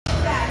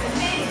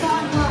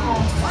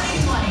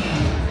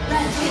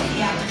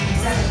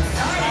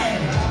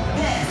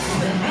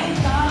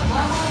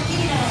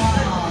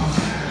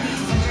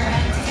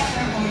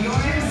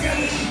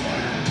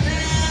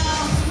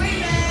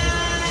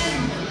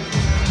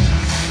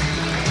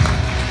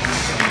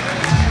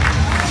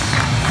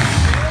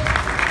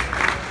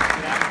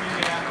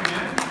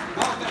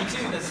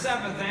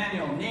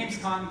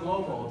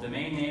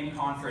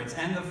Domain Conference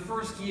and the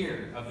first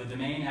year of the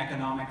Domain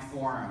Economic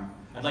Forum.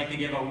 I'd like to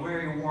give a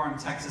very warm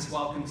Texas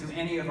welcome to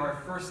any of our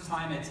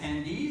first-time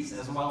attendees,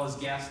 as well as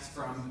guests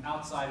from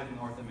outside of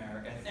North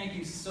America. Thank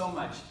you so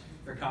much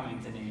for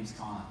coming to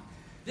NamesCon.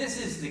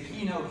 This is the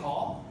Keynote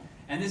Hall,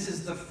 and this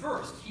is the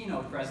first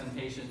keynote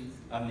presentation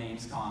of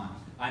NamesCon.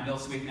 I'm Bill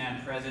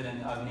Sweetman,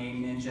 president of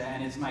Name Ninja,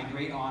 and it's my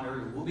great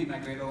honor, it will be my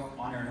great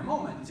honor in a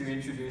moment, to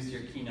introduce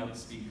your keynote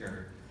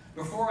speaker.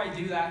 Before I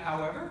do that,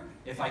 however,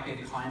 if I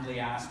could kindly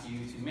ask you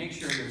to make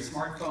sure your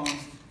smartphones,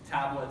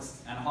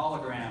 tablets, and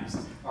holograms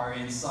are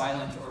in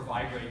silent or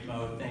vibrate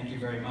mode. Thank you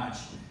very much.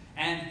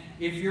 And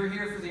if you're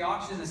here for the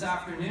auction this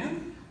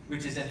afternoon,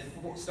 which is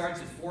starts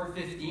at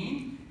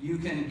 4:15, you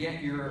can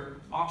get your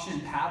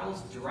auction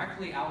paddles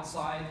directly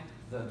outside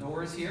the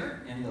doors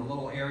here in the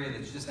little area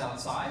that's just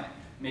outside.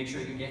 Make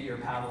sure you get your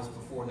paddles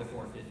before the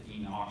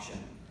 4:15 auction.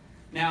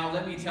 Now,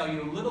 let me tell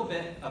you a little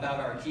bit about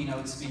our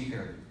keynote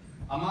speaker.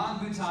 Aman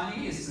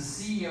Bhutani is the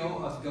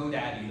CEO of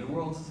GoDaddy, the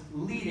world's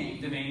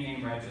leading domain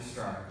name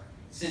registrar.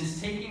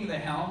 Since taking the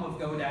helm of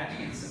GoDaddy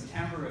in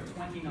September of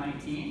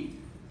 2019,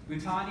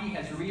 Bhutani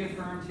has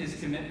reaffirmed his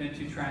commitment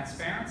to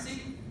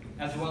transparency,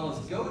 as well as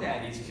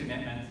GoDaddy's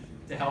commitment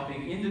to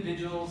helping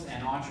individuals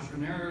and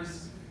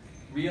entrepreneurs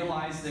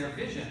realize their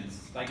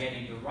visions by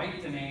getting the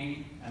right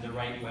domain and the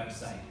right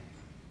website.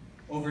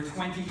 Over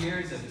 20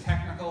 years of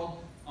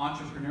technical,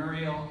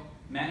 entrepreneurial,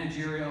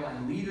 managerial,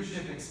 and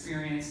leadership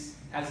experience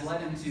has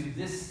led him to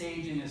this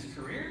stage in his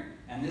career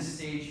and this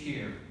stage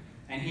here.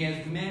 And he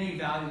has many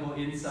valuable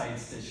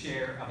insights to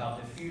share about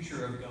the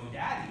future of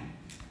GoDaddy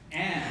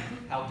and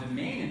how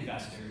domain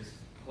investors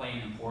play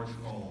an important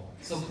role.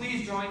 So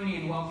please join me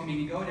in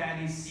welcoming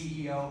GoDaddy's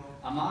CEO,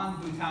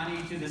 Aman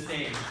Bhutani, to the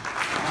stage.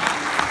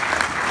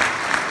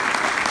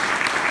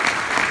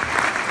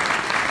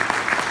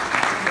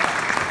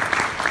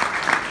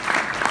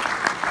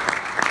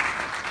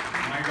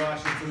 My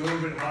gosh, it's a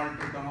little bit hard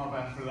to come up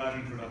after that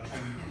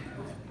introduction.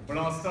 But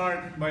I'll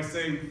start by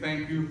saying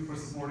thank you for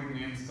supporting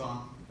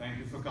NamesCon. Thank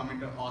you for coming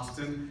to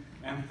Austin,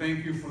 and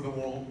thank you for the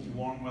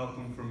warm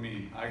welcome from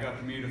me. I got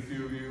to meet a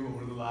few of you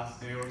over the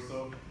last day or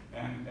so,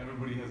 and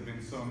everybody has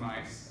been so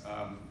nice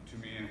to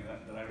me, and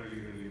that I really,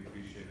 really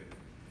appreciate it.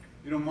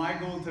 You know, my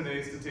goal today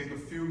is to take a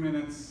few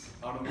minutes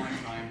out of my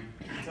time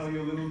to tell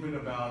you a little bit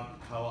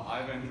about how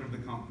I've entered the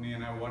company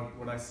and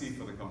what I see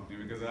for the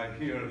company, because I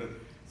hear that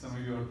some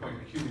of you are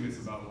quite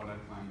curious about what I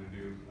plan to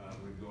do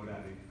with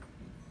GoDaddy.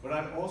 But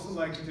I'd also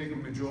like to take a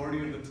majority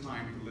of the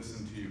time to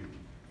listen to you.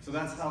 So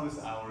that's how this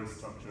hour is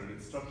structured.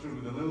 It's structured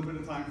with a little bit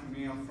of time for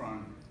me up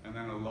front, and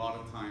then a lot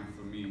of time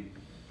for me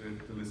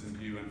to listen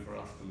to you and for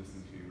us to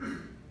listen to you.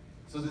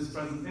 So this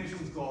presentation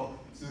is called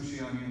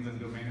Sushi, Onions,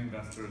 and Domain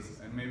Investors,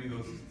 and maybe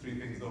those three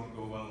things don't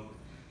go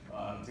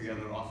well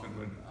together often,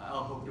 but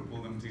I'll hope to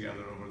pull them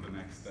together over the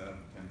next 10,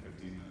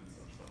 15 minutes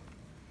or so.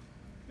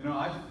 You know,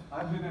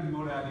 I've been at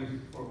GoDaddy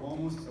for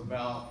almost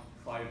about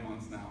 5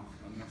 months now.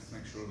 Let's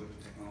make sure that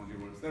the technology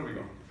works. There we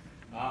go.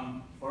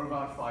 For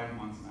about 5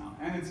 months now,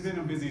 and it's been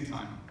a busy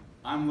time.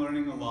 I'm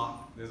learning a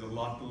lot. There's a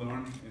lot to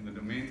learn in the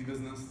domains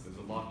business. There's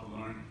a lot to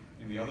learn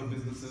in the other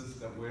businesses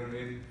that we're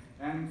in,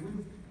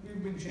 and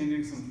we've been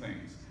changing some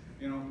things.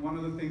 You know, one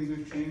of the things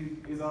we've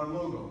changed is our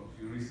logo.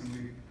 You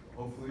recently,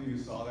 hopefully you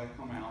saw that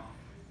come out,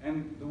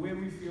 and the way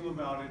we feel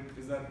about it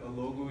is that a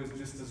logo is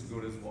just as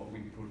good as what we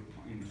put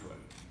into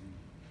it.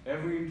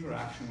 Every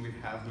interaction we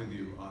have with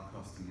you, our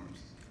customers,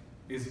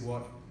 is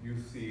what you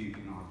see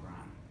in our brand.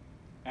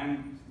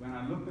 And when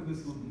I looked at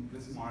this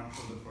mark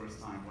for the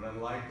first time, what I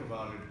liked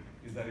about it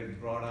is that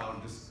it brought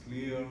out just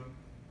clear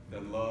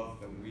the love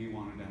that we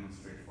want to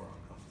demonstrate for our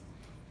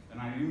customers. And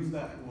I use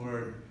that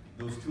word,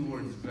 those two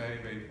words very,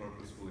 very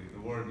purposefully,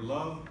 the word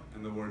love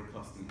and the word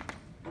customer.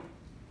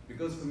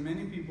 Because for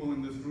many people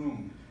in this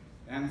room,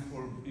 and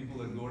for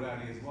people at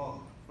GoDaddy as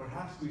well,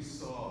 perhaps we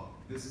saw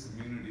this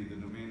community, the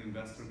domain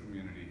investor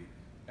community,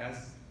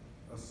 as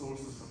a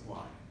source of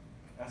supply,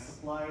 as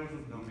suppliers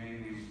of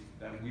domain names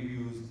that we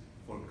use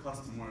for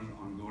customers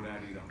on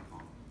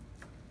GoDaddy.com.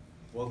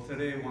 Well,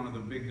 today, one of the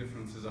big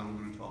differences I'm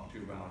going to talk to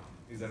you about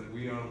is that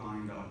we are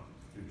lined up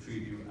to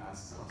treat you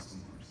as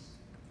customers.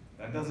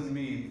 That doesn't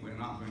mean we're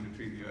not going to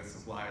treat you as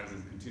suppliers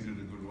and continue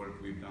the good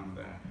work we've done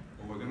there,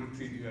 but we're going to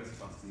treat you as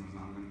customers, and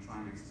I'm going to try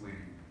and explain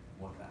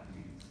what that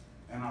means.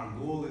 And our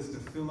goal is to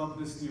fill up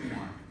this new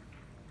market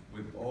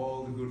with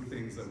all the good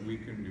things that we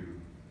can do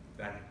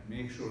that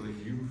make sure that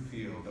you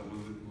feel that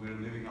we're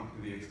living up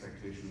to the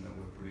expectation that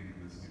we're putting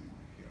in this new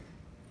market.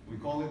 We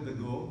call it the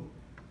Go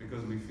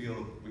because we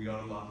feel we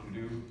got a lot to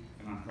do,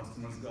 and our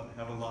customers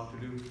have a lot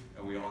to do,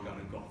 and we all got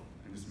to go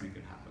and just make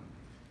it happen.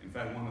 In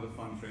fact, one of the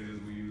fun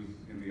phrases we use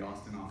in the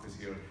Austin office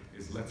here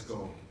is "let's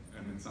go,"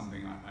 and it's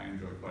something I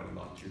enjoy quite a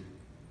lot too.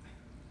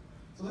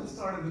 So let's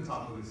start at the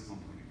top of this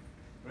company.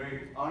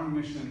 Right? Our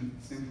mission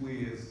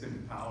simply is to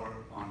empower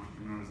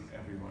entrepreneurs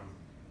everywhere.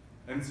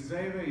 And it's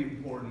very, very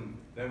important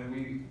that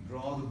we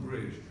draw the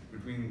bridge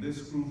between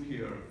this group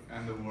here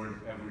and the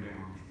word everyday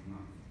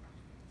entrepreneur.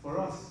 For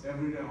us,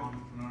 everyday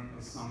entrepreneur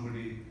is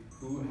somebody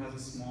who has a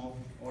small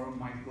or a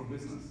micro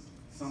business,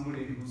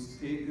 somebody who's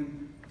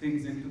taken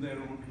things into their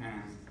own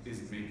hands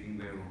is making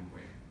their own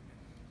way.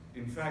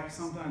 In fact,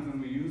 sometimes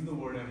when we use the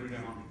word everyday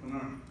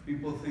entrepreneur,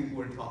 people think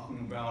we're talking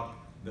about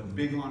the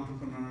big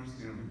entrepreneurs.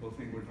 People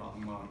think we're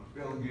talking about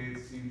Bill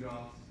Gates, Steve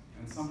Jobs,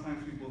 and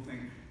sometimes people think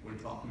we're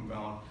talking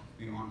about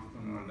the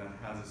entrepreneur that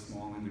has a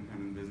small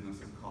independent business,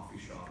 a coffee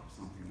shop,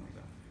 something like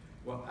that.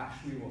 Well,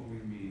 actually what we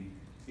mean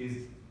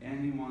is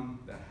anyone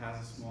that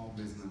has a small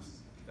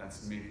business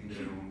that's making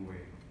their own way.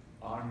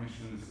 Our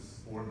mission is to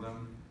support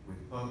them with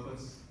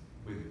purpose,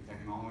 with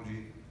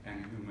technology,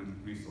 and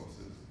human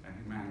resources, and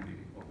humanity,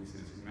 what we say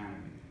is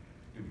humanity,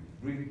 to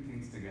bring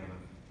things together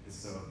to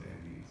serve their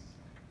needs.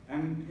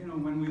 And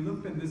when we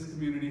looked at this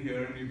community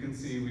here, and you can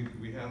see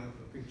we have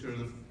pictures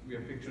of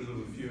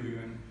a few of you,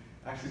 and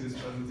actually this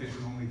presentation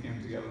only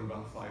came together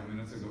about 5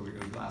 minutes ago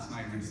because last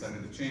night we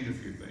decided to change a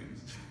few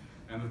things.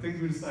 And the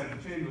things we decided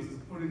to change was to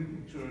put in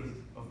pictures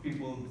of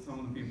people, some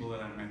of the people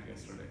that I met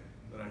yesterday,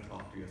 that I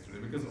talked to yesterday,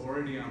 because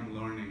already I'm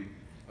learning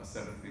a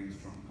set of things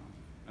from them.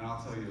 And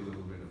I'll tell you a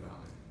little bit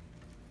about it.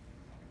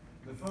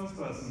 The first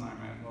person I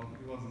met, well,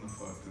 he wasn't the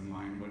first in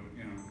line, but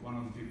one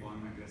of the people I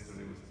met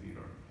yesterday was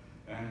Peter.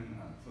 And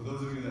for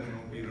those of you that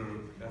know Peter,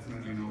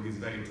 definitely know he's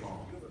very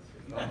tall.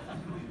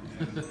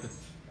 And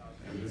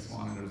this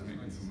monitor is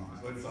making some noise,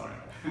 but it's all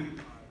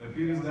right.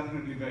 Peter's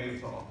definitely very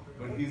tall,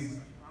 but he's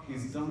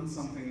done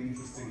something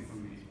interesting for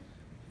me.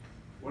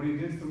 What he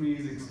did for me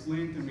is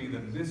explain to me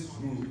that this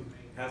group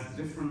has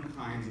different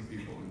kinds of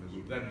people in the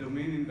group. That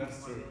domain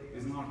investor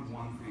is not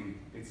one thing,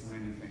 it's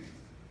many things.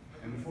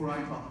 And before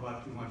I talk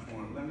about too much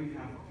more, let me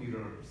have Peter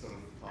sort of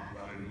talk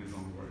about it in his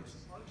own words.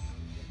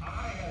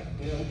 I have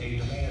been a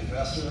domain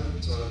investor,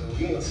 sort of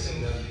the real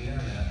estate of the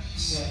internet,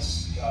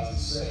 since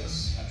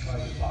 2006. I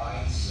tried to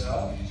buy and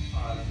sell.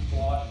 I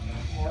bought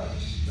and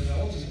parked, but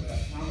ultimately I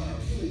found that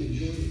I really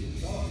enjoyed the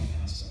development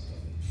aspect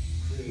of it.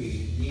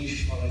 Creating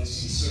niche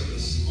products and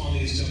services on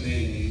these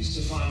domain names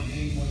to find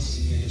pain points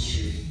in the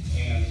industry.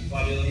 And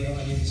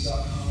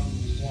VidaliaOnions.com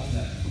was one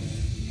that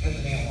hit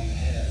the nail on the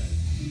head.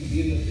 At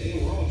the end of the day,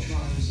 we're all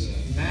trying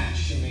to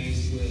match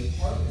domains with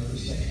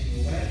partners that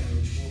can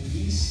leverage what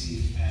we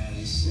see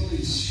as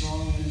really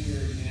strong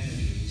unfair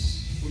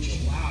advantages,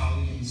 which allow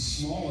even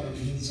smaller to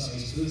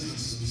mid-sized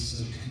businesses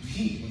to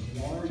compete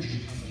with larger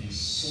companies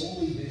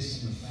solely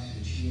based on the fact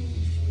that yield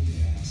is really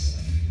good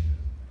asset.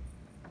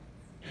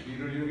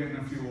 Peter, you're getting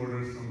a few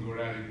orders from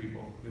GoDaddy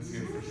people this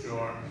year for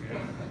sure.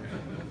 Yeah.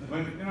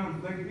 But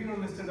like Peter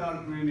listed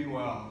out really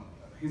well.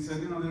 He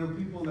said, there are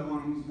people that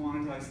want to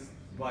monetize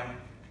by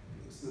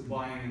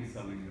buying and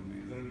selling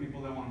domains. There are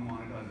people that want to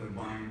monetize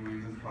by buying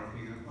domains and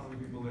parking, and probably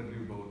people that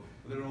do both.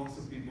 But there are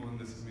also people in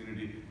this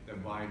community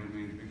that buy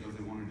domains because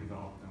they want to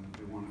develop them,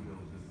 they want to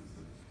build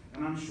businesses.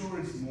 And I'm sure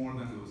it's more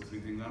than those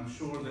three things. I'm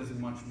sure there's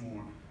much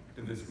more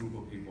to this group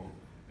of people.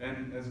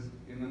 And as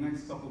in the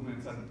next couple of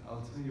minutes,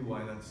 I'll tell you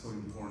why that's so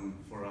important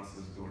for us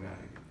as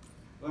GoDaddy.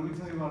 Let me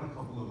tell you about a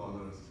couple of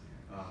others,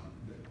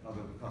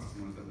 other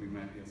customers that we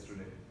met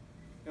yesterday.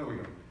 There we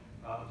go.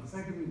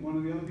 One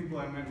of the other people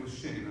I met was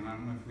Shane, and I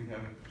don't know if we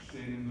have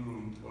Shane in the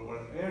room, or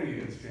what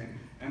area is Shane.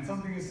 And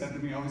something he said to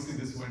me, obviously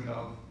this went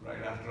out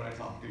right after I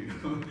talked to you,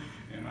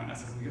 and I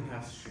said, we're going to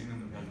have Shane in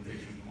the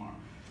presentation tomorrow.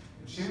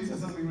 Shane said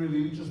something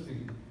really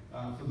interesting.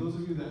 For those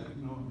of you that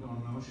don't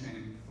know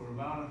Shane, for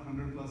about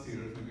 100 plus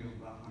years, maybe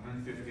about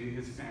 150,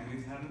 his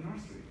family's had a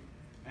nursery.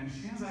 And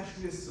Shane's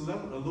actually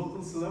a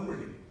local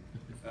celebrity.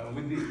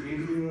 With the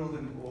 80-year-old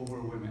and over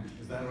women.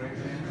 Is that right,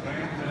 Shane?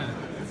 Right?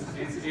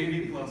 It's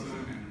 80 plus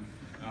women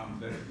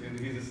that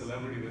he's a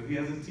celebrity with. He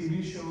has a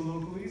TV show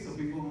locally, so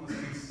people on the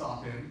street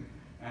stop in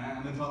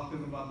and they talk to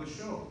him about the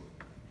show.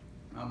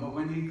 But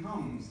when he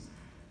comes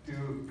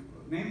to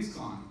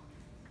NamesCon,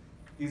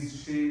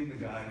 he's Shane, the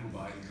guy who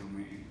buys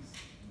domains,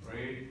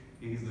 right?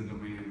 He's the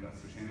domain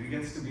investor, Shane. He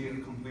gets to be a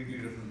completely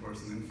different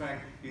person. In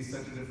fact, he's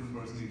such a different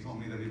person, he told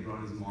me that he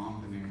brought his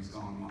mom to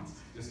NamesCon once,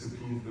 just to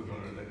prove to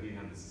her that he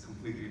had this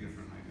completely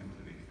different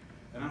identity.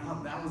 And I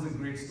thought that was a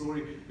great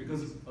story,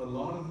 because a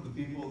lot of the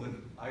people that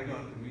I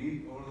got to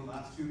meet over the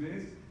last few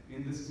days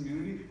in this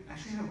community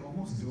actually have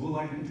almost dual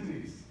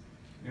identities.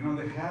 They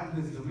have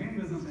this domain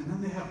business, and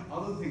then they have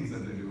other things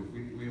that they do.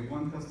 We have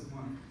one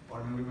customer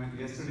partner we met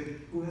yesterday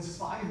who has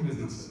 5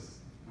 businesses.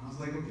 And I was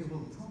like, okay,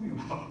 well, tell me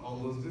about all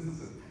those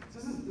businesses.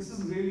 This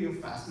is really a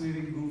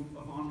fascinating group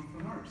of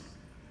entrepreneurs.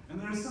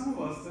 And there are some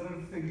of us that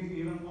are thinking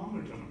even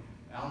longer term.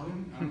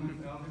 Alvin, I don't know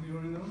if Alvin, you were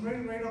in the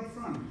room, right up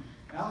front.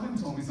 Alvin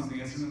told me something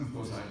yesterday, and of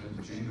course I had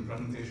to change the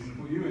presentation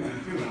to put you in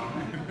it too,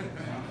 Alvin.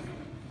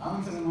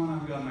 Alvin said, Aman,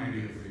 I've got an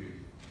idea for you.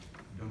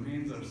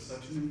 Domains are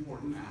such an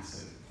important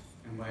asset,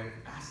 and by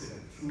asset,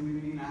 I truly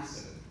mean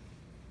asset,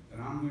 that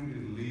I'm going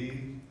to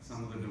leave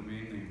some of the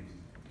domain names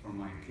for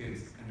my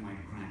kids and my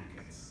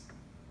grandkids.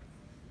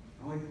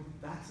 I'm like,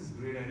 that's a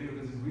great idea,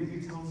 because it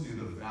really tells you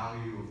the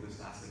value of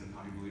this asset and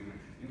how you believe in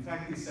it. In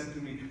fact, he said to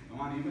me,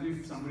 Aman, even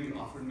if somebody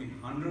offered me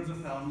hundreds of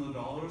thousands of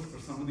dollars for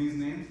some of these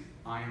names,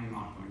 I am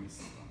not going to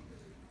sell them,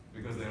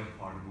 because they are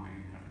part of my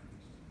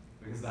inheritance.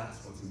 Because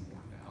that's what's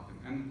important to Alvin.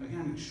 And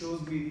again, it shows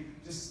me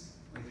just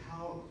like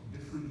how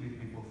differently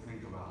people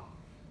think about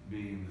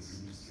being in this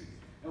industry.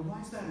 And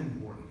why is that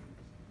important?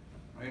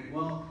 Right?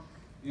 Well,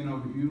 you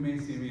may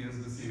see me as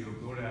the CEO of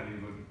GoDaddy,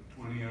 but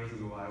 20 years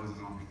ago I was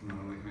an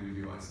entrepreneur. Like many of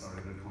you, I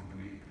started a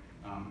company.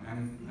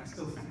 And I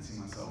still fancy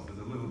myself as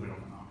a little bit of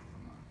an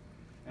entrepreneur.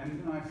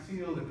 And I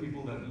feel that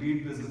people that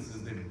lead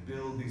businesses, they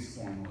build these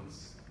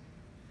formulas.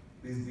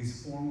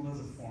 These formulas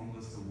are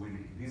formulas to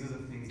winning. These are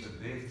the things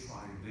that they've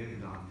tried,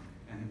 they've done,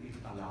 and it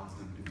allows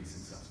them to be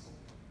successful.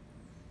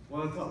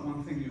 Well, I thought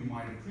one thing you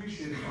might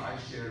appreciate if I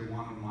shared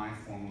one of my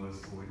formulas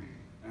for winning.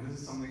 And this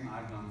is something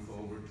I've done for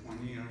over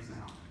 20 years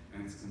now,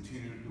 and it's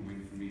continued to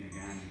win for me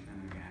again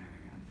and again and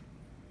again.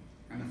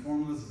 And the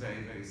formula is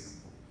very, very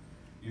simple.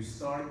 You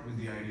start with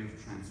the idea of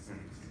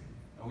transparency.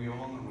 And we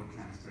all know what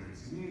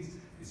transparency means.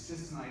 It's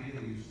just an idea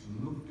that you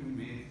look to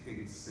make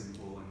things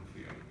simple and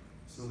clear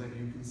so that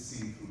you can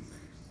see through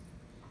things.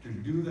 To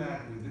do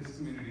that with this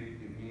community,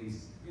 it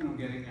means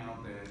getting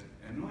out there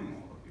and knowing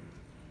all of you,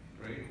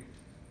 right?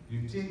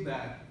 You take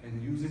that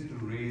and use it to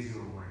raise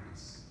your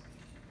awareness.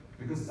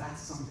 Because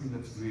that's something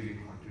that's really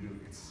hard to do.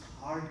 It's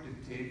hard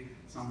to take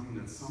something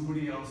that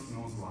somebody else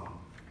knows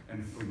well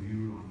and for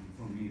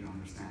me to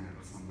understand it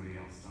or somebody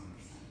else to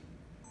understand it.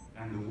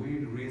 And the way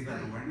to raise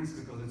that awareness,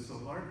 because it's so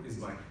hard, is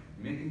by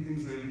making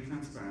things really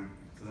transparent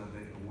so that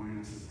the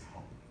awareness is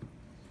helpful.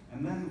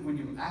 And then when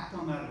you act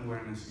on that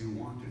awareness, you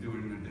want to do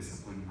it in a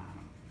disciplined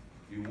manner.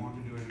 You want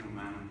to do it in a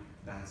manner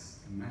that's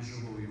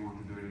measurable. You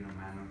want to do it in a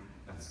manner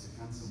that's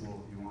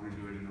defensible. You want to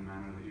do it in a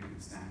manner that you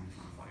can stand in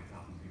front of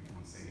 5,000 people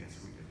and say, yes,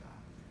 we did that.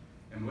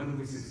 And whether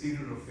we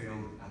succeeded or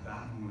failed at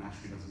that moment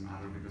actually doesn't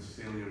matter, because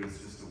failure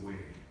is just a way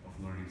of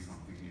learning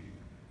something new.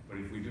 But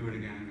if we do it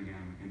again and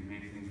again, we can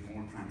make things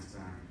more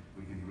transparent.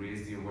 We can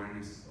raise the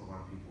awareness of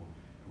our people,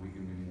 and we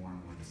can be more and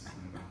more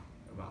disciplined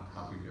about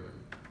how we do it.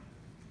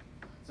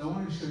 So I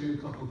want to show you a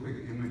couple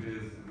quick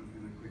images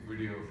and a quick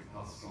video of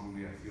how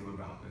strongly I feel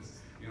about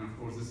this. Of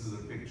course, this is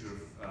a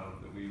picture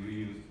that we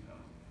reused.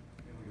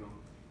 There we go.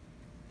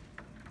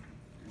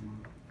 Come on.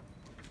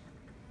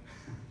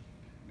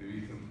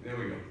 There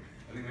we go.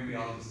 I think maybe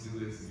I'll just do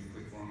this and you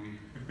click for me.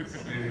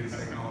 Maybe this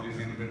technology is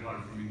getting a bit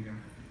hard for me here.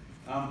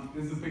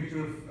 This is a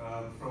picture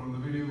from the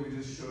video we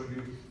just showed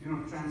you.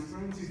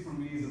 Transparency for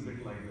me is a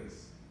bit like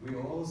this. We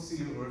all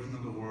see a version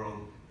of the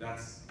world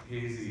that's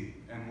hazy,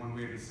 and one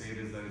way to say it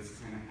is that it's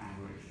kind of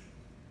average.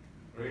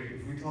 Right?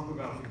 If we talk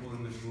about people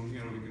in this room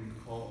here, we can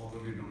call all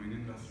of you domain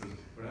investors,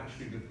 but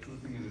actually the true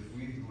thing is if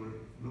we were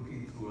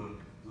looking through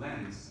a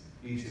lens,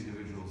 each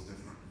individual is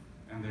different,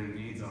 and their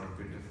needs are a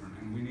bit different,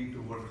 and we need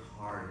to work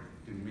hard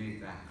to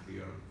make that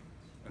clear.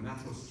 And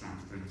that's what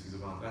transparency is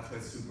about. That's why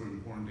it's super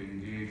important to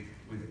engage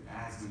with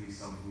as many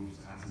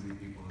subgroups, as many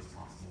people as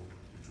possible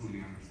to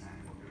truly understand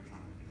what you're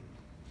trying to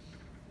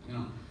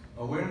do.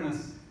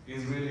 Awareness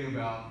is really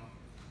about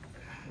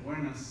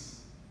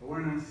awareness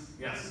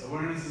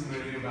is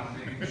really about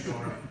making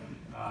sure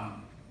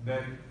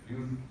that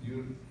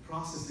you're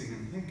processing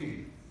and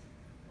thinking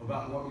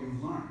about what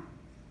you've learned.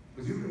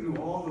 Because you can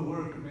do all the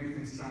work to make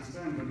things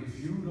transparent, but if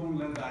you don't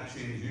let that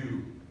change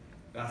you,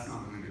 that's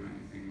not going to do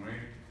anything,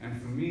 right? And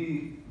for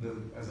me,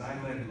 as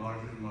I led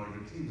larger and larger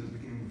teams, it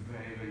became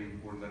very, very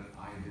important that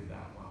I did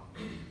that well.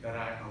 That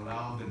I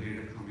allowed the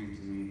data coming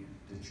to me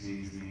to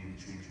change me and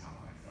change how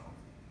I felt.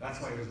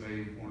 That's why it was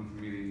very important for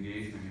me to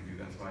engage many of you.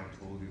 That's why I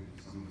told you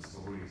some of the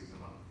stories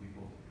about the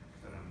people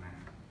that I've met.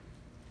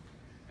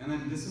 And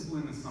then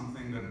discipline is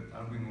something that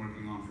I've been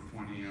working on for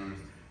 20 years,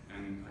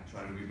 and I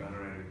try to be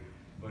better at it.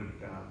 But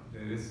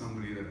there is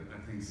somebody that I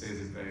think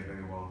says it very,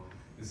 very well.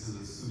 This is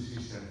a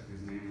sushi chef.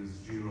 His name is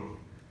Jiro.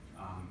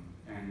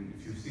 And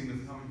if you've seen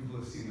how many people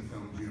have seen the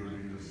film Jiro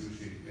Doing the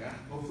Sushi? Yeah?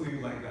 Hopefully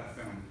you like that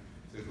film.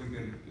 So if we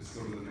could just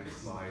go to the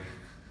next slide.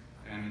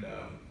 And,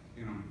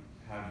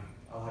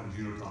 I'll have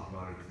Jiro talk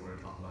about it before I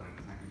talk about it.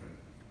 Thank you very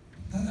much.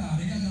 ただあ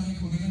れがダメ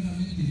これがダ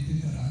メって言っ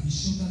てたら一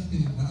生経っ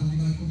てもまとも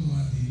なこと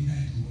はできな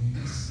いと思い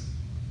ます。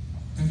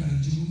だから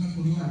自分が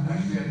これを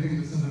Actually, I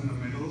think this is in the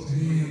middle.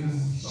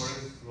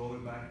 Sorry, roll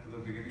it back to the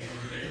beginning of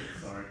the day.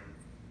 Sorry.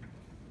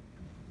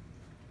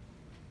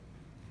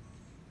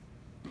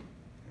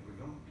 Here we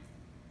go.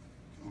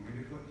 You want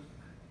me to click?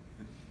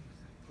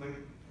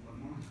 Click. One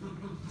more.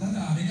 た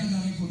だあれが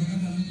ダメこれが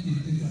ダメって言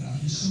ってたら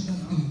一生経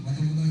ってもま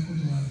ともなこ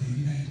とはで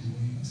きないと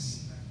思いま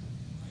す。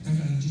だか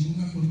ら自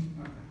分がこれ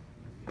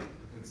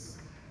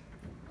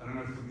I don't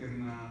know if we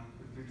can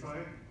quickly try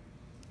it.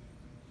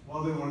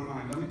 While they work on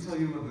it, let me tell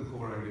you what the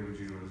core idea of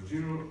Jiro is.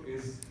 Jiro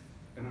is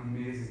an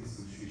amazing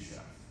sushi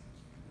chef,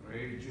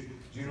 right?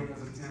 Jiro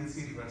has a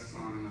 10-seat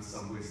restaurant in a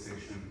subway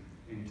station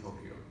in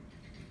Tokyo.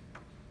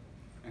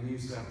 And he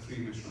used to have 3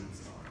 Michelin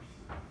stars.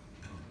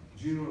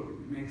 Jiro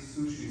makes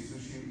sushi.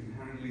 Sushi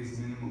inherently is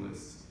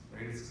minimalist,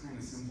 right? It's kind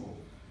of simple.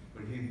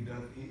 But he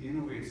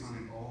innovates on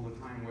it all the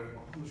time, where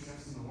all the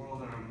chefs in the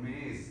world are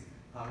amazed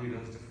how he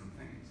does different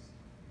things.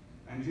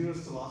 And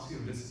Jiro's philosophy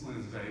of discipline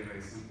is very,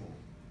 very simple.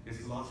 His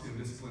philosophy of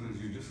discipline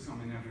is you just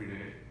come in every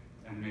day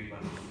and make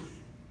better sushi.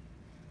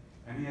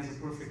 And he has a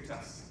perfect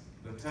test.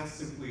 The test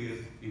simply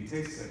is he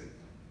takes it,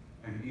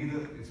 and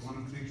either it's one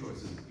of 3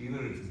 choices.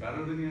 Either it's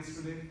better than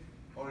yesterday,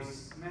 or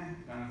it's meh,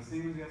 kind of the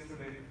same as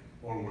yesterday,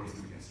 or worse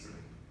than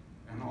yesterday.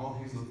 And all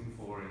he's looking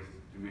for is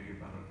to make it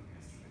better than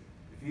yesterday.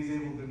 If he's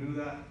able to do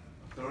that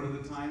a third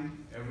of the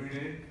time, every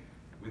day,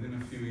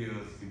 within a few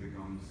years, he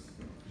becomes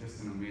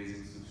just an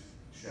amazing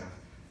chef.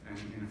 And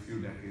in a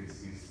few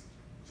decades, he's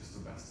just the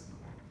best in the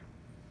world.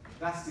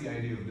 That's the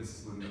idea of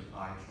discipline that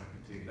I try to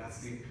take. That's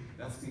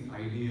the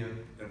idea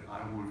that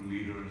I want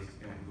leaders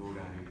at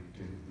GoDaddy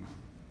to implement.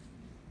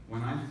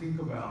 When I think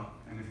about,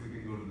 and if we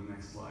can go to the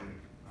next slide,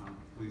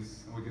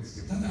 please, and we can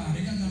skip.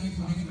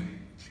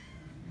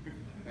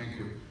 Thank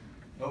you.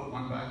 Oh,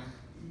 one back.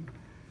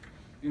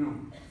 You know,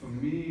 for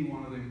me,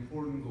 one of the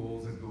important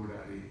goals at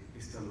GoDaddy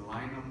is to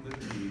line up the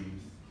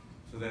teams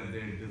so that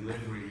they're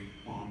delivering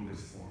on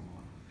this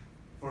formula.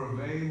 For a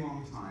very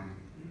long time,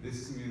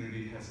 this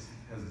community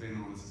has been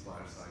on the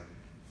supplier side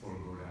for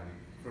GoDaddy.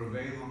 For a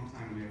very long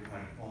time, we have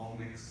had Paul,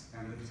 Nix,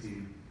 and the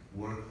team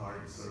work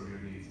hard to serve your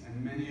needs.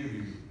 And many of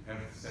you have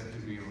said to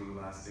me over the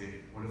last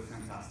day, what a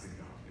fantastic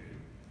job they do.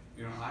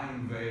 You know, I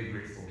am very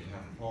grateful to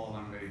have Paul,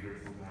 I'm very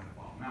grateful to have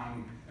Bob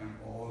Mountain, and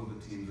all of the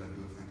teams that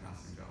do a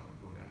fantastic job at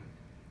GoDaddy.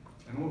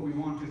 And what we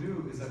want to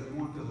do is that we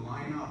want to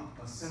line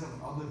up a set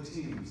of other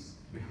teams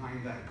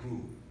behind that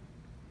group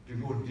to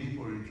go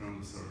deeper in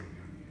terms of serving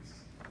your needs.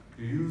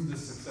 To use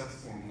this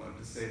success formula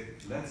to say,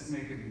 let's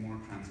make it more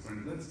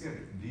transparent, let's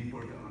get deeper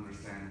to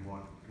understand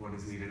what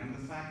is needed. And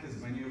the fact is,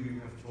 many of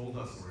you have told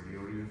us already,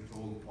 or you have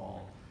told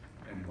Paul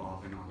and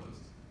Bob and others,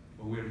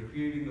 but we're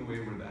creating the way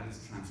where that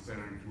is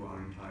transparent to our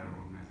entire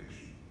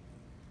organization.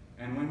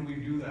 And when we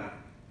do that,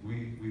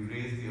 we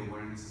raise the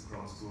awareness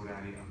across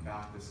GoDaddy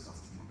about this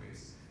customer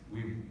base.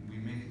 We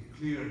make it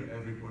clear to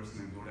every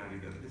person in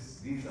GoDaddy that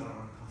these are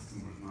our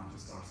customers, not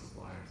just our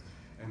suppliers.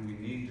 And we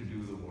need to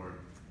do the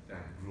work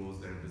that grows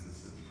their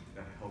businesses,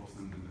 that helps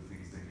them do the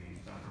things they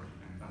need better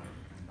and better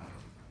and better.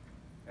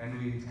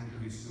 And we intend to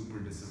be super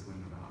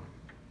disciplined about it.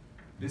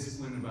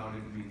 Discipline about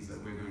it means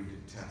that we're going to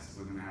test,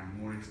 we're going to add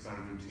more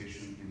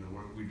experimentation in the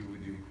work we do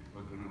with you,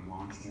 we're going to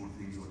launch more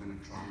things, we're going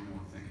to try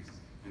more things.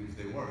 And if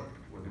they work,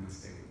 we're going to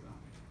stay with them.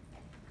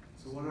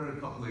 So what are a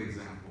couple of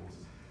examples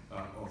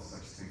of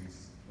such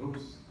things?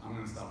 Oops, I'm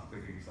going to stop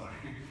clicking, sorry.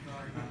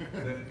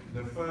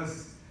 The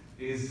first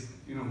is,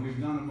 you know, we've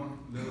done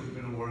a little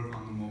bit of work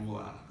on the mobile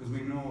app, because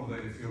we know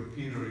that if you're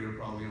Peter, you're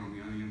probably on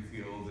the onion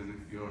field, and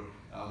if you're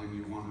Alvin,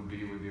 you want to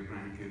be with your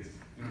grandkids.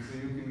 You know, so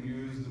you can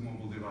use the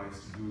mobile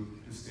device to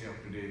stay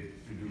up to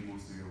date, to do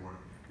most of your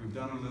work. We've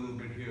done a little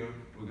bit here,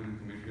 we're going to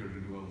commit here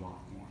to do a lot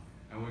more.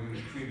 And we're going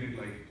to treat it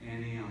like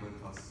any other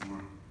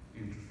customer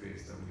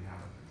interface that we have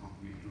at the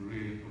company to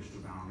really push the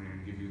boundary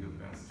and give you the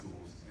best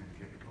tools and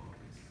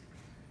capabilities.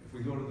 If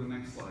we go to the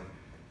next slide,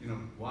 you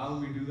know, while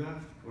we do that,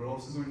 we're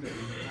also going to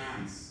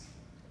enhance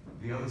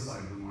the other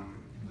side of the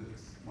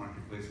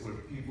marketplace where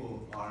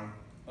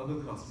other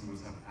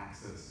customers have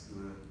access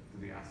to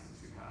the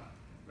assets you have,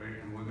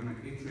 right? And we're going to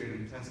iterate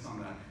and test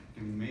on that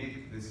to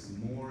make this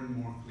more and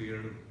more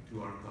clear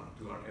to our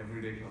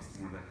everyday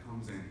customer that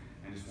comes in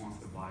and just wants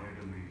to buy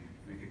a domain.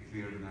 Make it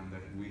clear to them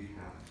that we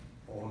have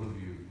all of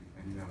you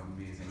and you have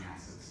amazing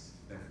assets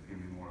that can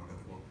be more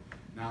available.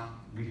 Now,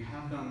 we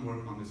have done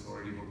work on this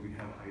already, but we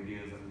have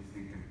ideas that we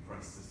think can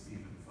press this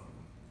even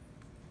further.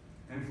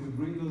 And if we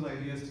bring those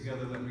ideas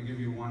together, let me give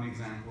you one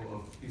example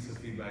of a piece of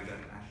feedback that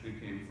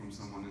actually came from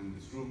someone in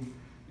this room.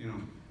 You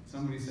know,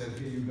 somebody said,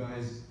 hey, you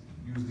guys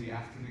use the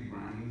Afternic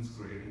brand, and it's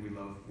great, and we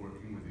love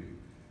working with you.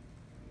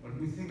 But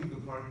we think the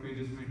product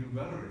pages may do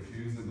better if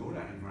you use the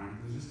GoDaddy brand,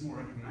 because it's just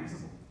more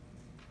recognizable.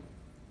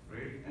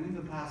 Right? And in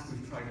the past,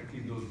 we've tried to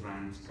keep those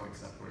brands quite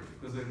separate,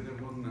 because there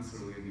wasn't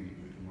necessarily any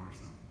need to merge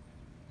them.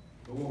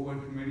 But what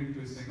we're committing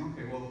to is saying,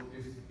 okay, well,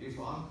 if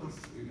our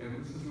customer,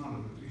 and this is not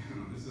a,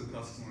 this is a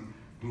customer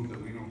group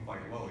that we know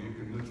quite well, you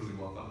can literally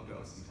walk up to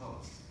us and tell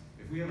us.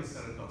 If we have a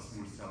set of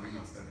customers telling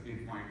us that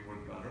it might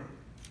work better,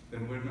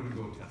 then we're going to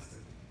go test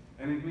it.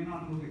 And it may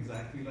not look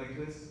exactly like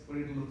this,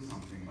 but it looks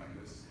something like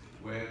this,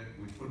 where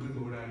we put the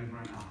GoDaddy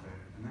brand out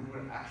there, and then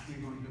we're actually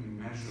going to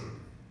measure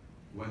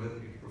whether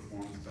it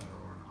performs better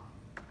or not.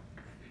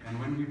 And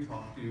when we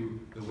talk to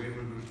you, the way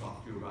we're going to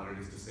talk to you about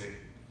it is to say,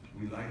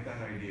 we like that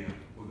idea,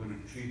 we're going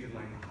to treat it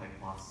like a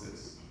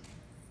hypothesis.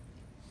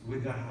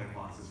 With that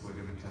hypothesis, we're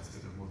going to test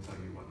it and we'll tell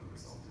you what the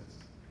result is.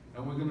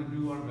 And we're going to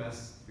do our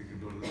best, we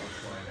can go to the next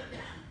slide,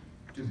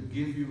 to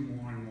give you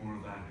more and more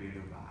of that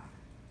data back.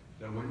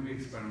 That when we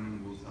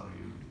experiment, we'll tell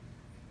you.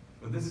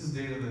 But this is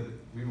data that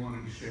we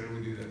wanted to share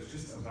with you that's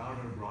just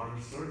about our broader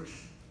search.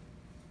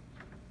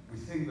 We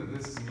think that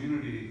this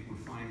community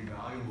would find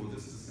valuable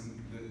just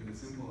the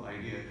simple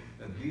idea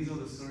that these are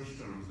the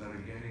search terms that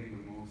are getting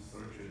the most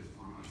searches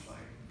on our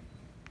site.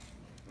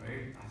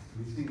 Right?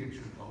 We think it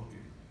should help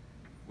you.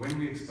 When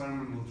we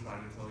experiment, we'll try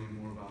to tell you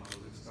more about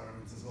those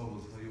experiments as well.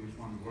 We'll tell you which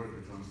ones work,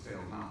 which ones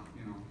fail. Now,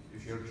 you know,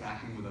 if you're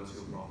tracking with us,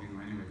 you'll probably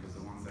know anyway, because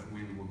the ones that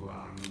win will go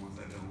out and the ones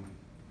that don't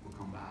will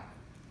come back.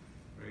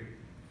 Right?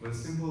 But a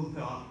simple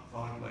thought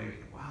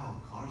like, wow,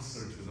 car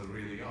searches are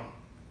really up.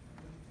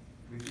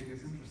 We think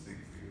it's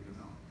interesting for you to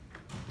know.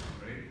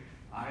 Right?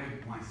 I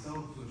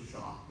myself was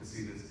shocked to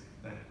see this.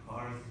 that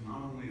ours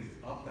not only is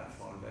up that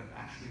far, that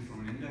actually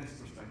from an index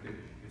perspective,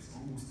 it's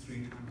almost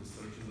 3 times the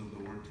searches of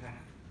the word tech.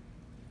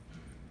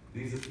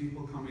 These are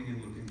people coming in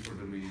looking for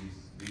domains.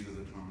 These are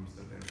the terms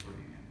that they're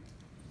putting in,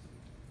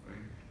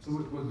 right? So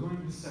we're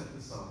going to set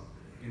this up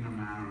in a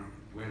manner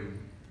where,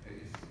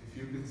 if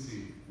you can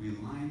see, we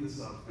line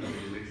this up as a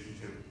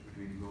relationship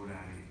between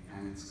GoDaddy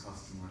and its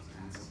customers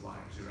and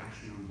suppliers. You're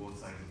actually on both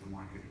sides of the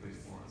marketplace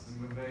for us,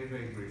 and we're very,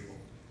 very grateful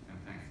and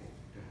thankful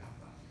to have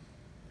that.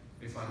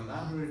 If I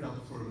elaborate out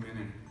for a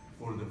minute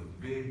for the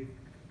big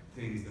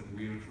things that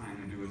we are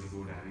trying to do as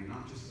GoDaddy,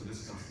 not just for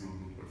this customer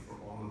group, but for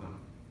all of them,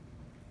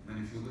 then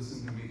if you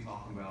listen to me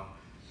talk on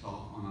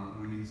our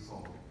earnings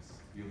call,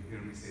 you'll hear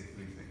me say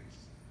 3 things.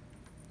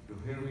 You'll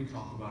hear me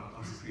talk about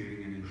us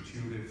creating an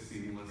intuitive,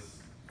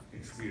 seamless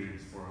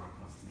experience for our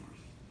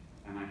customers.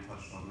 And I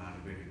touched on that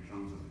a bit in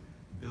terms of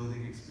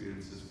building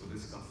experiences for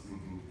this customer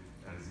group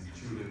that is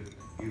intuitive,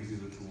 gives you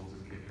the tools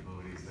and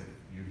capabilities that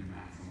you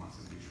demand from us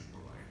and we should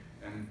provide.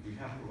 And we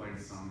have provided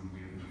some, and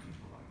we are going to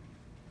provide.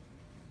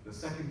 The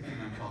second thing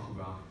I talk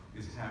about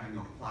is having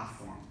a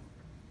platform,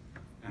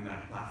 and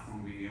that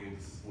platform being able to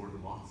support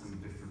lots of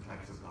different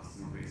types of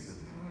customer bases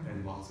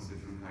and lots of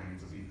different kinds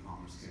of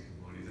e-commerce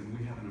capabilities. And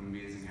we have an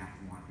amazing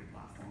aftermarket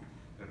platform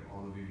that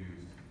all of you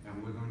use. And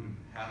we're going to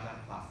have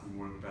that platform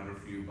work better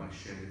for you by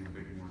sharing a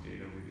bit more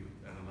data with you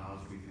that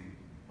allows, we think,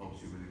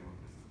 helps you with your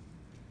business.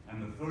 And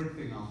the third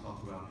thing I'll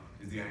talk about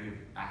is the idea of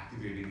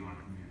activating our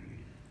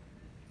community.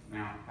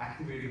 Now,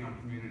 activating our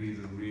community is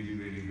a really,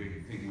 really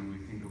big thing when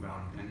we think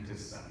about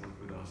dentists that work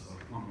with us or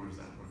plumbers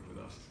that work with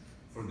us.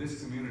 For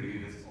this community,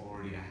 it is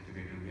already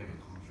activated. We have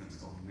a conference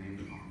called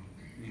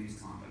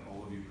NamesCon that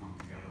all of you come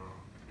together on,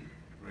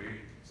 right?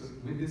 So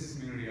with this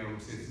community, I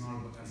would say it's not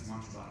as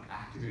much about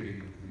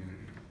activating the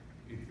community.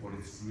 What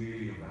it's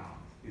really about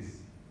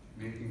is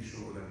making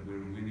sure that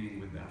we're winning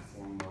with that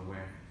formula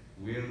where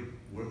we're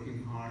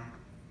working hard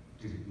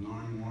to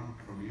learn more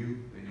from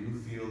you, that you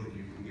feel that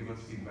you can give us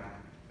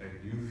feedback, that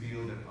you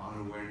feel that our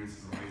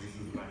awareness rises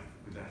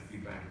with that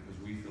feedback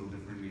because we feel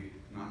differently,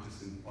 not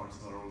just in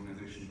parts of our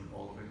organization, but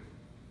all of it.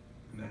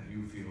 And that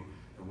you feel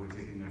that we're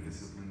taking a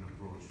disciplined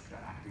approach to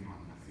acting on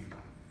that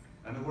feedback.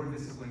 And the word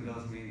discipline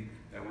does mean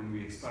that when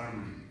we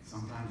experiment,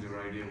 sometimes your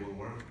idea will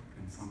work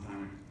and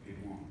sometimes it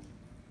won't.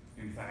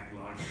 In fact,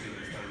 large-scale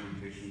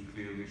experimentation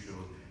clearly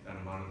shows that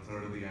about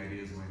 1/3 of the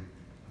ideas win,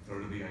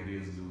 1/3 of the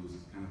ideas lose,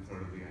 and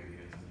 1/3 of the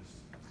ideas are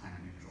just kind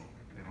of neutral.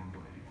 They don't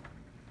go anywhere.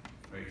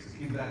 Right? So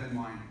keep that in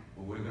mind,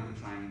 but we're going to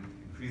try and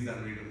increase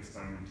that rate of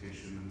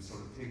experimentation and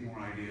sort of take more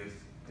ideas,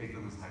 take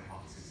them as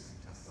hypotheses, and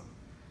test them.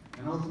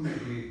 And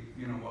ultimately,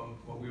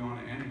 what we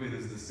want to end with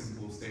is this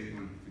simple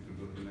statement. If you could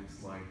go to the next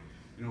slide.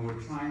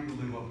 We're trying to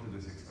live up to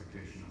this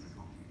expectation as a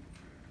company.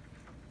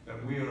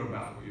 That we are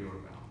about what you're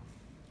about.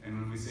 And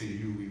when we say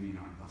you, we mean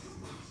our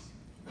customers,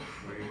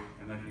 right?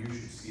 And that you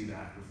should see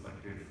that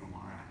reflected from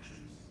our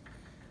actions.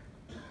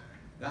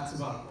 That's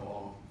about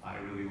all I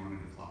really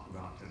wanted to talk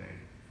about today.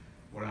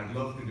 What I'd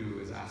love to do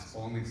is ask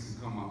Paul Nix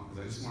to come up,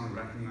 because I just want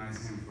to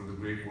recognize him for the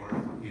great work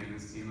he and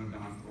his team have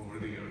done over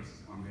the years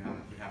on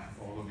behalf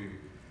of all of you.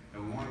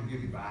 And we want to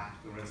give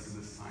back the rest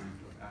of this time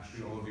to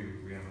actually all of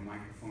you. We have a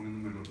microphone in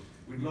the middle.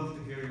 We'd love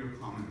to hear your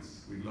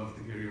comments. We'd love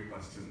to hear your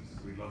questions.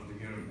 We'd love to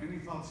hear any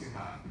thoughts you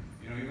have.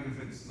 Even if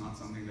it's not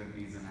something that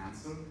needs an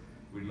answer,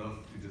 we'd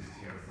love to just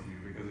hear from you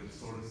because it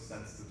sort of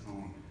sets the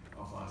tone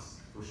of us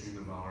pushing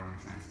the bar on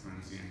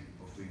transparency and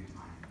hopefully in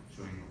time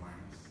showing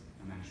awareness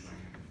and then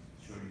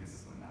showing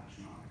disciplined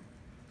action on it.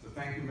 So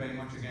thank you very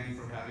much again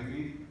for having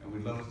me, and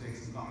we'd love to take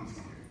some comments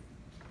from you.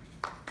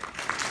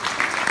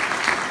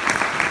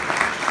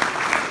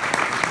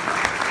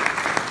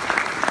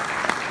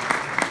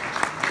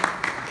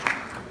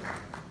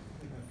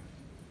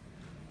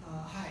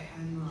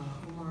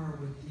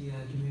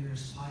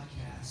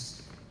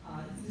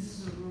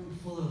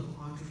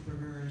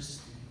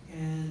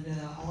 And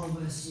all of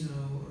us,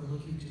 are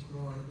looking to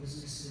grow our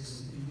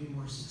businesses and be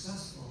more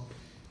successful.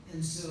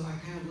 And so I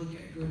kind of look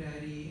at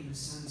GoDaddy in the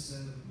sense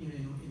of,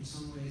 in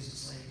some ways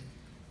it's like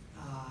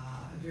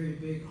a very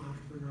big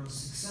entrepreneurial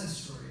success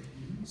story.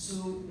 Mm-hmm. So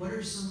what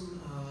are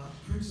some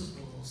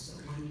principles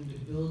that went into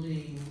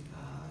building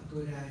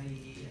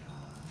GoDaddy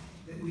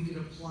that we could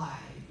apply,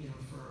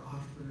 for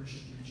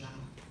entrepreneurship in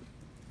general?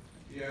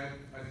 Yeah,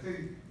 I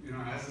think,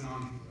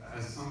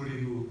 as somebody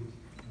who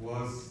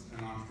was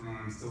an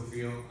entrepreneur and still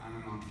feel I'm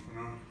an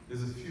entrepreneur,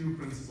 there's a few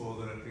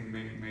principles that I think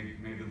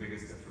made the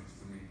biggest difference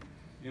for me.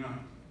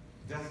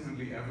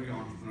 Definitely every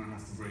entrepreneur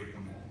has to break the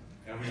mold.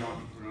 Every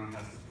entrepreneur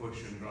has to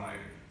push and drive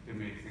to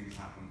make things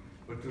happen.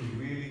 But to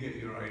really get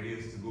your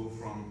ideas to go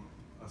from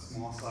a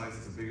small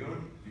size to bigger,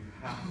 you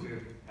have to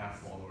have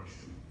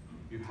followership.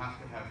 You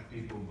have to have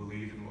people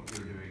believe in what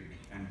you're doing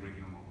and bring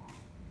them along,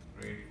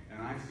 right?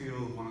 And I feel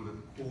one of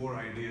the core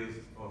ideas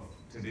of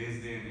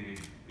today's day and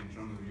age in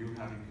terms of you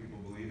having people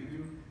believe in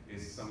you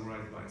is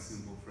summarized by a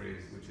simple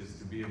phrase, which is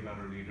to be a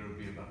better leader,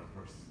 be a better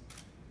person.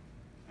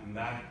 And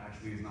that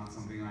actually is not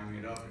something I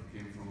made up. It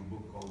came from a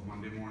book called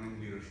Monday Morning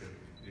Leadership.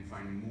 You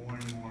find more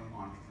and more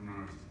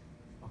entrepreneurs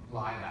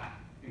apply that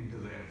into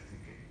their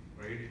thinking,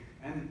 right?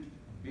 And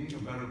being a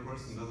better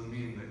person doesn't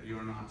mean that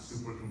you're not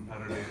super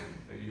competitive,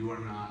 that you are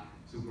not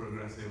super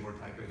aggressive or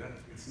type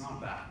A. It's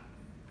not that.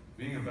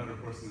 Being a better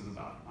person is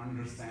about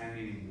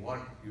understanding what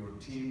your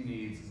team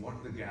needs,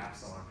 what the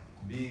gaps are,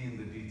 being in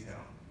the detail,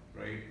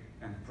 right?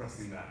 And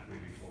pressing that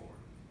really forward.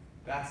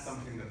 That's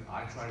something that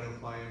I try to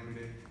apply every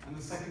day. And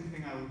the second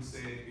thing I would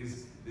say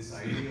is this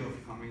idea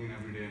of coming in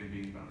every day and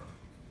being better,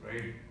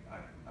 right?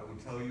 I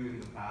would tell you in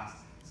the past,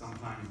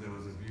 sometimes there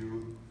was a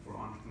view for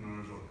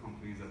entrepreneurs or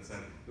companies that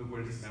said, look,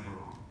 we're just never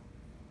wrong.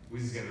 We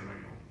just get it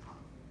right all the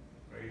time,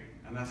 right?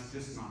 And that's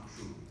just not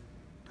true.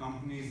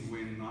 Companies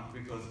win not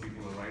because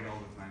people are right all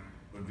the time,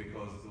 but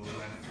because those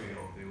that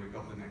fail, they wake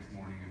up the next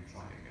morning and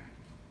try again,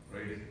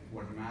 right?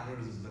 What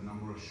matters is the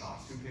number of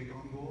shots you take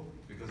on goal,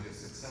 because your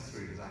success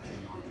rate is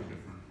actually not too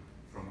different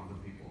from other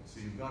people. So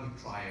you've got to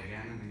try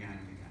again and again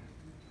and again.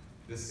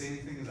 The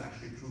same thing is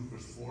actually true for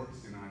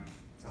sports. You know, I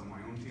tell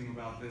my own team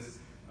about this.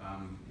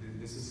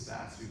 This is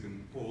stats you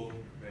can pull,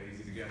 very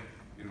easy to get.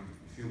 You know,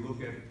 if you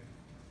look at,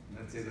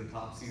 let's say, the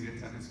top seeded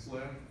tennis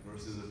player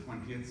versus a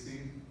 20th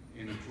seed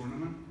in a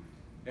tournament,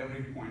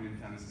 every point in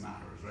tennis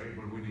matters, right?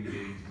 But winning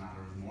games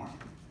matters more,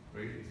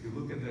 right? If you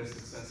look at their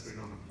success rate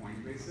on a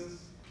point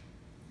basis,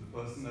 the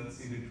person that's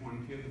seeded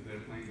 20th, if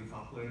they're playing the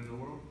top player in the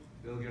world,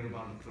 they'll get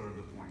about a third of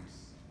the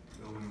points.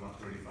 They'll win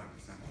about 35%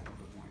 of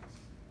the points.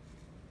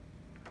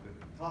 The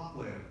top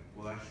player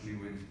will actually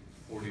win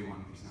 41%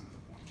 of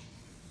the points.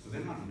 So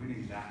they're not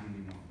winning that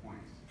many more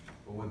points.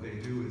 But what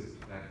they do is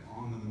that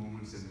on the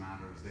moments it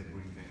matters, they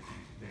bring their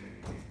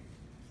game.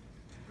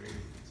 Right?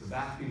 So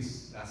that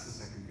piece, that's the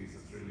second piece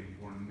that's really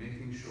important,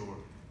 making sure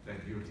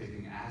that you're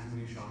taking as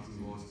many shots as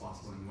low as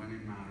possible, and when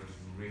it matters,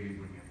 really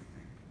bring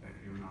everything, that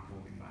you're not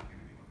holding back in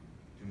any way.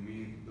 To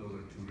me, those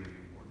are two really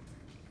important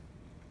things.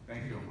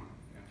 Thank you, Aman.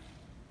 Yeah.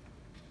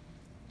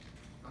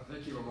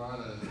 Thank you, Aman,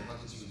 and I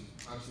thought this was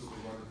absolutely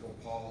wonderful.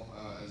 Paul,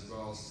 as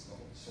well as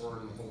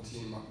Soren and the whole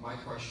team. My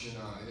question,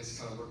 I guess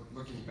kind of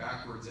looking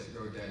backwards at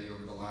GoDaddy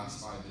over the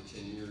last 5 to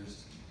 10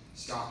 years,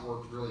 Scott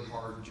worked really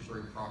hard to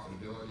bring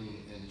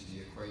profitability into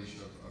the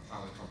equation of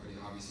how the company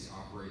obviously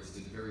operates,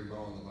 did very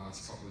well in the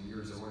last couple of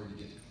years. I wanted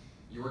to get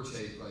your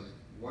take, like,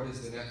 what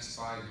does the next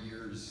 5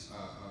 years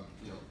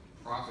of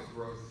profit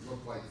growth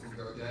look like from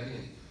GoDaddy,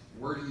 and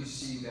where do you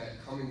see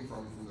that coming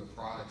from the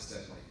products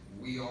that like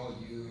we all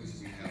use?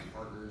 We have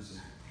partners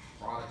and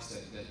products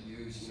that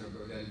use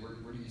GoDaddy.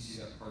 Where do you see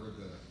that part of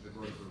the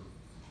growth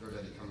of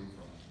GoDaddy coming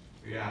from?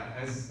 Yeah,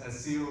 as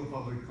CEO of a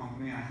public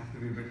company, I have to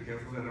be a bit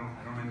careful that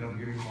I don't end up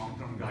giving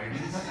long-term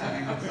guidance. I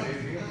think that's the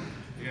idea,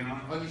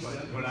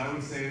 But I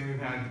would say we've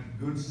had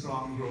good,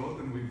 strong growth,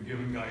 and we've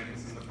given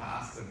guidance in the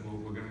past that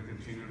we're going to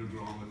continue to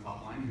grow on the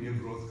top line, be a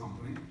growth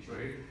company,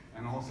 right?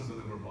 And also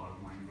deliver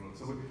bottom line growth.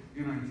 So,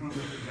 in terms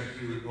of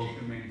trajectory, we hope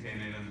to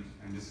maintain it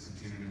and just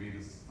continue to be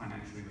this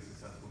financially the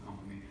successful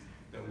company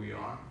that we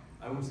are.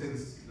 I would say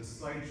the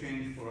slight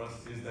change for us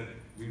is that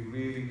we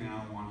really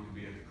now want to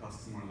be a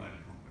customer-led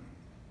company,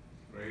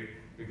 right?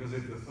 Because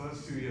if the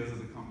first few years of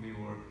the company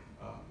were,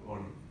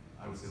 or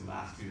I would say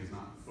last few years,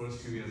 not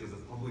first few years as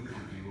a public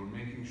company, we're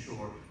making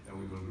sure that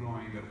we were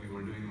growing, that we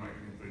were doing the right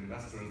thing for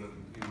investors, that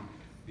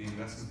the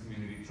investment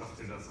community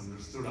trusted us,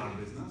 understood our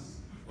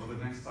business. Well, the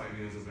next 5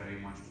 years are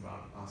very much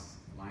about us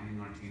lining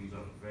our teams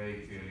up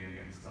very clearly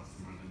against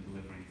customers and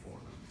delivering for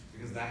them,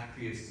 because that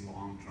creates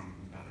long-term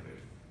competitive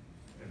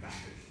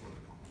advantage for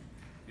the company.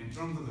 In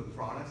terms of the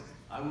products,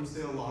 I would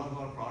say a lot of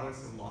our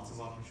products have lots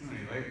of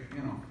opportunity. Like,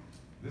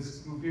 this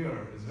group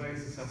here is very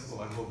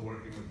successful, I hope,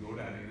 working with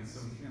GoDaddy, and it's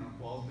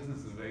Paul's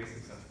business is a very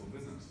successful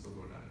business for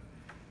GoDaddy.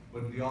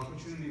 But the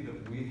opportunity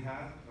that we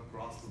have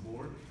across the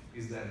board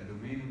is that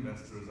domain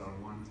investors are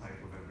one type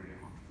of everyday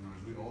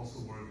entrepreneurs. We also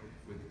work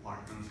with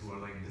partners who are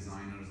like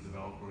designers,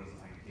 developers,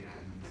 IT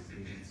admins,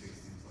 agencies,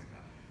 things like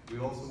that. We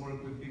also work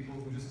with people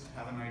who just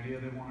have an idea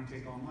they want to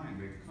take online.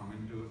 They come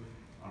into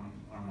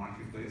our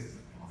marketplace.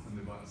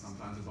 Often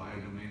sometimes they buy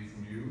a domain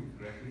from you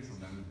directly,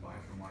 sometimes they buy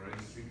from our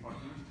registry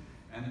partners.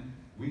 And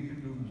we can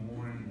do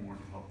more and more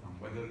to help them,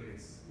 whether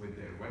it's with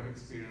their web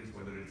experience,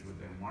 whether it's with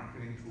their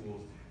marketing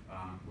tools,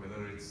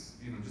 whether it's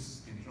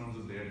just in terms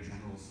of their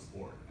general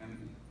support. And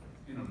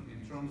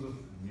in terms of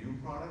new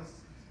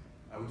products,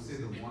 I would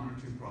say the 1 or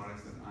 2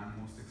 products that I'm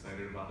most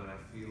excited about that I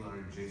feel are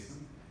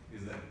adjacent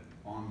is that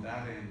on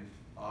that end,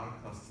 our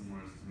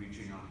customers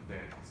reaching out to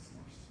their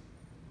customers.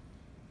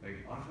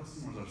 Like, our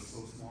customers are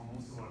so small,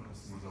 most of our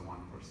customers are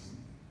one person.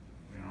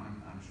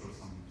 I'm sure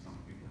some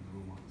people in the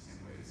room are the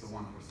same way. It's a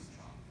one-person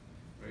shop,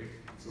 right?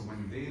 So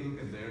when they look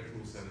at their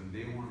tool set and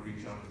they want to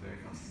reach out to their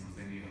customers,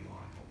 they need a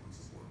lot of help and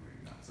support doing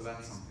that. So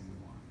that's something we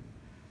want to do.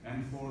 And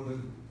for the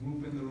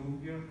group in the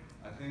room here,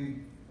 I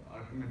think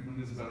our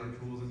commitment is better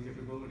tools and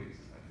capabilities.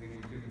 I think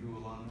we can do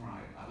a lot more.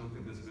 I look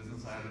at this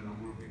business, I had a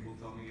number of people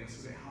tell me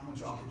yesterday how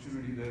much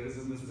opportunity there is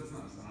in this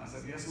business. And I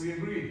said, yes, we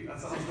agree. That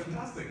sounds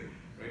fantastic,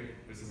 right?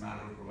 It's a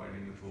matter of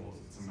providing the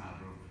tools. It's a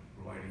matter of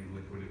providing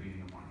liquidity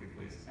in the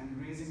marketplace and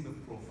raising the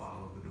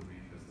profile of the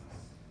domain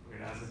business. Right?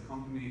 As a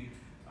company,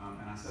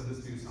 and I said this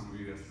to some of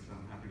you yesterday,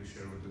 I'm happy to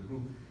share with the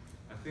group,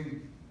 I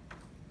think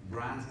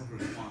brands have a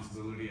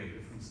responsibility at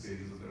different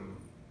stages of their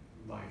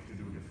life to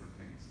do different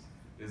things.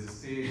 There's a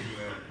stage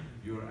where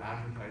you're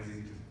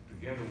advertising to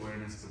get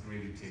awareness but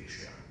really take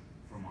share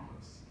from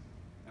others.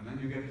 And then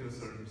you get to a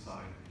certain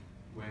side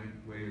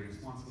where your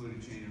responsibility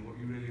changes. What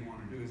you really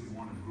want to do is you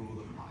want to grow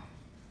the pie.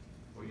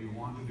 What you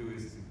want to do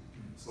is to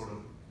sort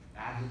of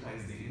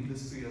advertise the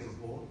industry as a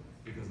whole,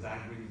 because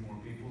that brings more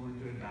people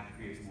into it, that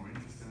creates more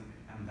interest in it,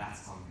 and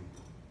that's how you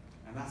grow.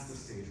 And that's the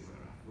stage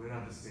we're at. We're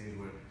at the stage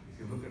where if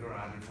you look at our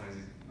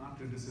advertising, not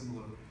too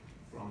dissimilar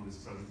from this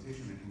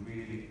presentation, it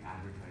really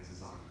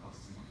advertises our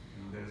customer.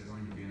 You know, there's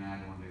going to be an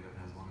ad one day that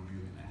has one of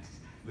you in it,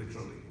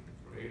 literally,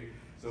 right?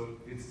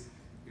 So it's,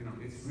 you know,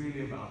 it's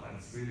really about that.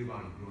 It's really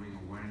about growing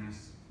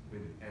awareness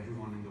with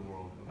everyone in the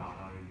world about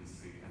our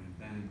industry, and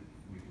then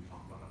we can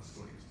talk about our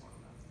story as part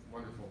of that.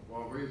 Wonderful.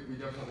 Well, we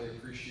definitely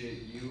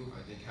appreciate you.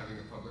 I think having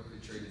a publicly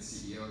traded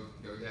CEO of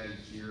GoDaddy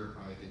here,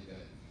 I think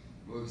that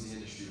moves the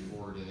industry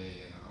forward in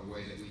a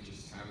way that we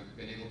just haven't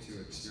been able to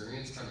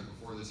experience kind of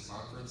before this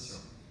conference. So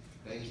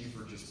thank you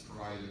for just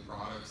providing the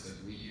products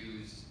that we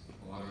use.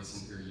 A lot of us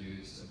in here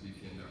use at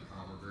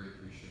VPN.com. We're very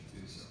appreciative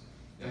too. So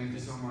thank you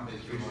so much.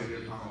 Thank you. Appreciate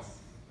your comments.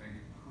 Thank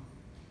you.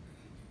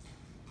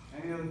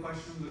 Any other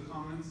questions or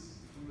comments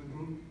from the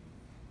group?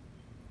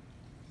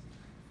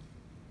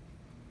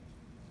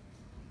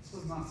 This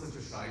was not such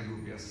a shy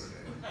group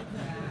yesterday.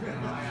 You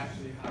know, I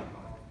actually have.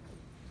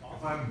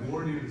 If I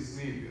bored you to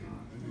sleep, you know,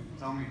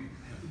 tell me.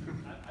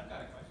 I've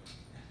got a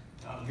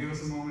question. Give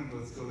us a moment.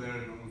 Let's go there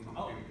and then we'll come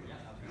Oh, to you. yeah.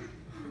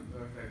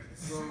 Perfect.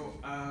 So,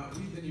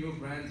 with the new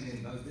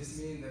branding, does this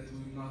mean that we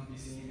will not be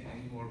seeing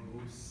any more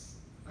booths?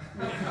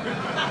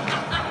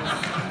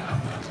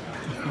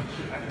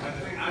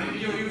 I mean,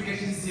 you're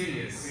getting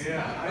serious.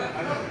 Yeah,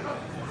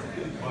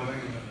 well,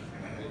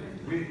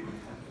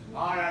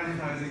 our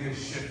advertising has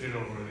shifted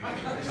over the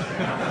years.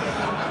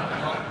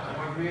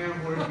 What may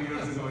have worked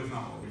years ago is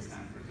not what we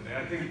stand for today.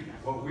 I think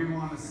what we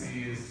want to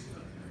see is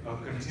a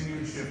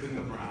continued shift in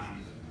the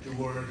brand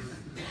towards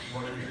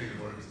what we think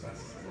works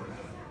best for them.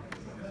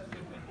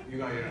 You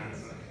got your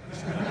answer.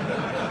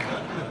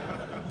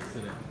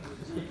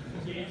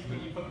 James, will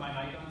you put my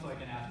mic on so I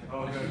can ask you a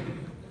Oh, question?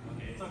 good.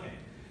 Okay, it's okay.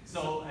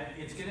 So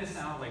it's going to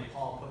sound like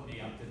Paul put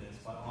me up to this,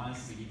 but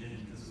honestly he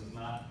didn't. This was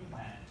not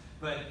planned.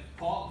 But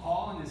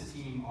Paul and his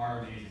team are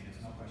amazing.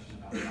 There's no question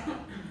about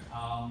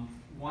that.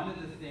 One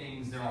of the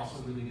things they're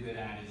also really good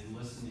at is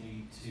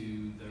listening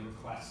to the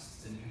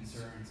requests and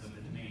concerns of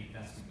the domain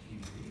investment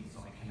community,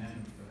 so I commend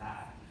them for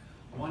that.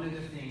 One of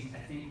the things I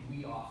think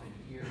we often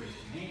hear as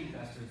domain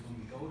investors when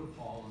we go to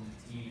Paul and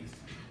the team is,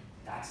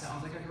 that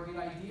sounds like a great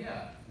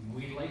idea.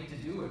 We'd like to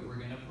do it. We're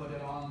going to put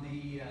it on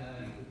the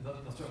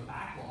sort of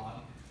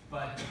backlog.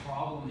 But the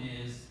problem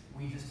is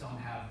we just don't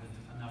have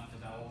enough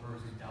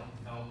developers or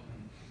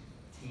development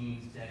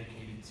teams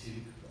dedicated to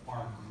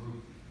our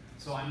group.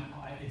 So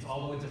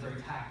although it's a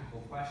very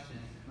tactical question,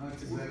 No,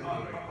 that's exactly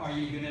right. are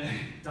you going to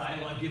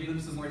dialogue, give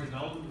them some more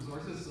development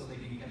resources so they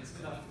can get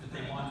stuff that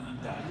they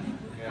want done?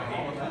 Yeah,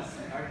 all of us.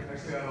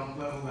 Actually, I'll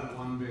up-level that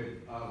one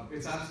bit.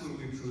 It's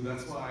absolutely true.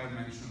 That's why I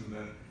mentioned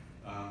that,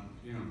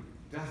 you know,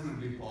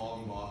 definitely Paul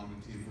and Bob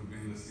and the team have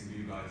been listening to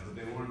you guys, but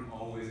they weren't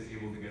always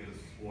able to get the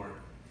support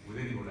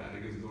within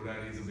GoDaddy, because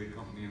GoDaddy is a big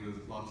company and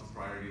there's lots of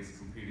priorities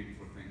competing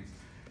for things.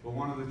 But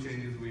one of the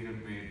changes we have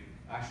made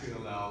actually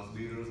allows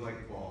leaders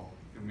like Paul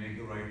to make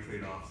the right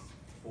trade-offs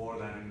for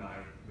that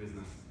entire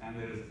business. And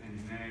there's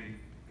engineering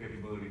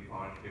capability,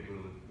 product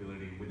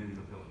capability within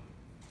the pillar.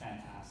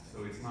 Fantastic.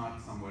 So it's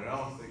not somewhere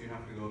else that you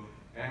have to go.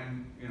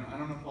 And, you know, I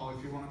don't know, Paul,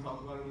 if you want to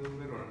talk about it a little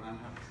bit, or I'm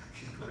happy to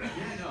keep going.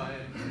 Yeah, no,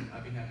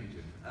 I'd be happy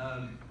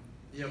to.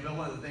 You know, Bill,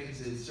 one of the things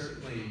is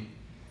certainly,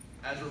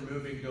 as we're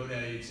moving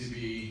GoDaddy to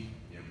be,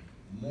 you know,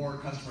 more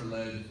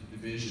customer-led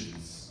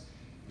divisions,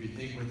 we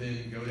think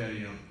within GoDaddy,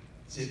 you know,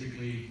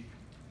 typically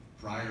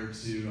prior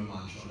to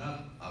Aman showing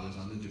up, I was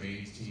on the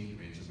domains team.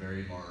 Domains is a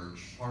very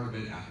large part of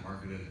it,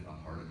 aftermarket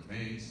a part of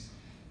domains.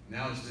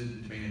 Now it's the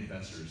domain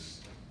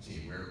investors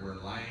team, where we're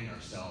aligning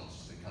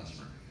ourselves to the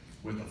customer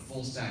with a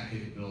full stack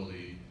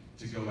capability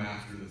to go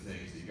after the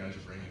things that you guys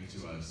are bringing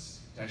to us,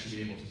 to actually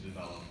be able to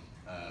develop.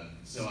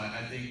 So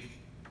I think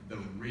the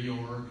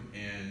reorg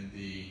and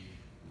the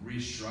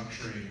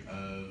restructuring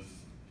of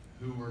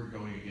who we're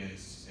going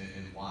against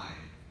and why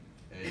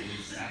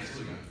is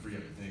absolutely going to free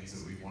up the things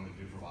that we've wanted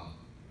to do for a while.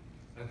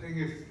 I think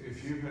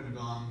if you had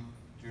gone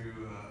to,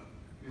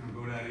 you know,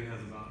 GoDaddy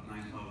has about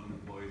 9,000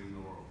 employees in the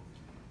world,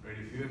 right?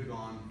 If you had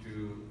gone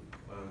to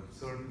a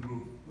certain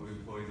group of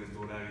employees at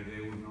GoDaddy,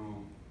 they would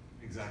know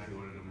exactly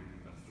what a domain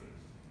investor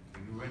is.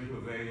 If you went to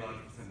a very large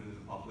percentage of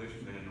the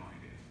population, they had no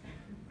idea,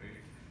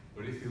 right?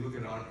 But if you look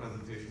at our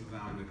presentations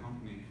now in the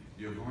company,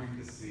 you're going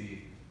to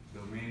see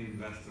domain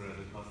investor as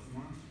a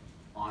customer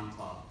on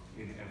top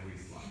in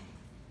every slide.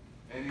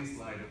 Any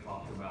slide that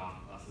talks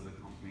about us as a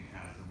company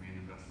has domain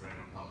investor right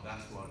on top.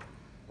 That's what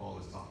Paul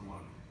is talking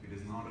about. It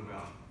is not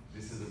about,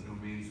 this is a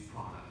domains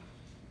product,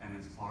 and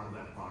as part of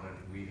that product,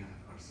 we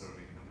are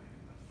serving domain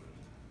investors.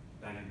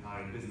 That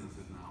entire business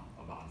is now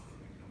about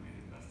serving domain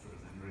investors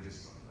and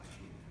registrars,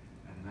 actually.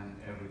 And then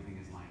everything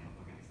is lined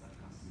up against that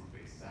customer.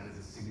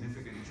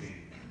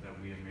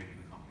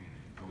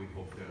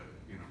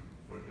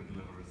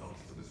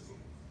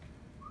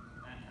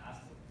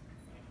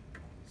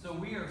 So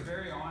we are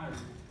very honored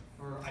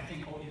for, I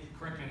think,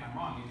 correct me if I'm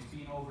wrong, it's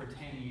been over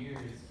 10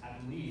 years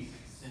at least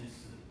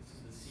since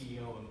the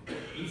CEO of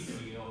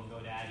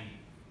GoDaddy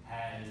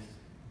has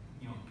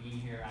been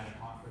here at a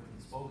conference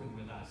and spoken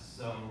with us.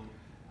 So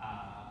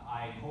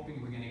I'm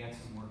hoping we're going to get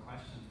some more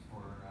questions